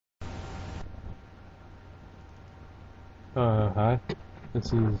Hi,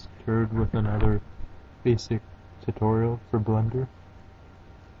 this is Turd with another basic tutorial for Blender,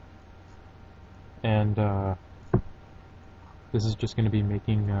 and this is just going to be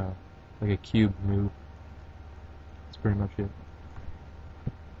making like a cube move. That's pretty much it.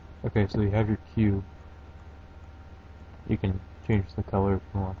 Okay, so you have your cube. You can change the color if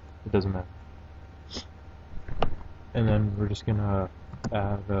you want. It doesn't matter. And then we're just going to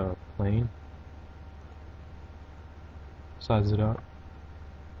add a plane, size it up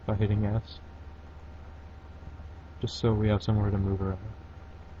by hitting S, just so we have somewhere to move around.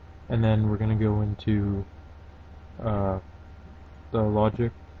 And then we're going to go into uh, the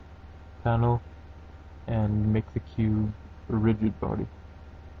logic panel and make the cube a rigid body,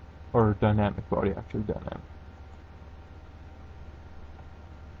 or dynamic body, actually dynamic.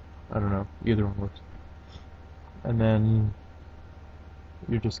 I don't know, either one works. And then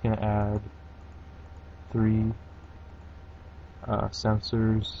you're just going to add 3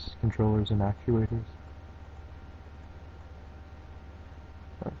 sensors, controllers, and actuators.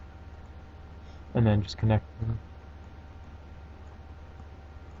 And then just connect them.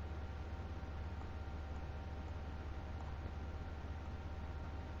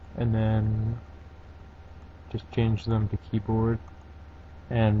 And then just change them to keyboard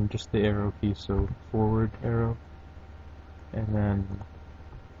and just the arrow key, so forward arrow, and then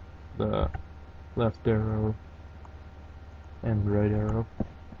the left arrow and right arrow,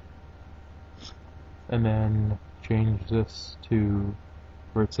 and then change this to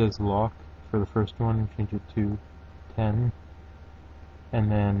where it says lock for the first one, change it to 10,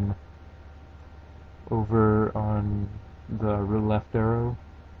 and then over on the left arrow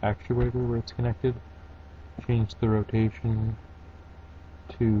actuator where it's connected, change the rotation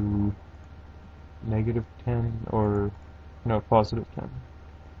to -10, or no, +10,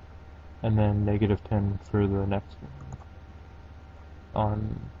 and then -10 for the next one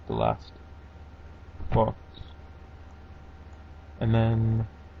on the last box. And then,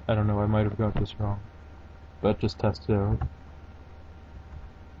 I don't know, I might have got this wrong, but just test it out.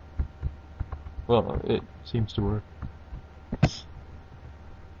 Well, it seems to work.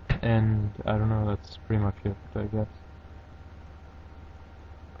 And I don't know, that's pretty much it, I guess.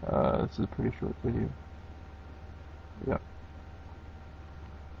 This is a pretty short video. Yeah.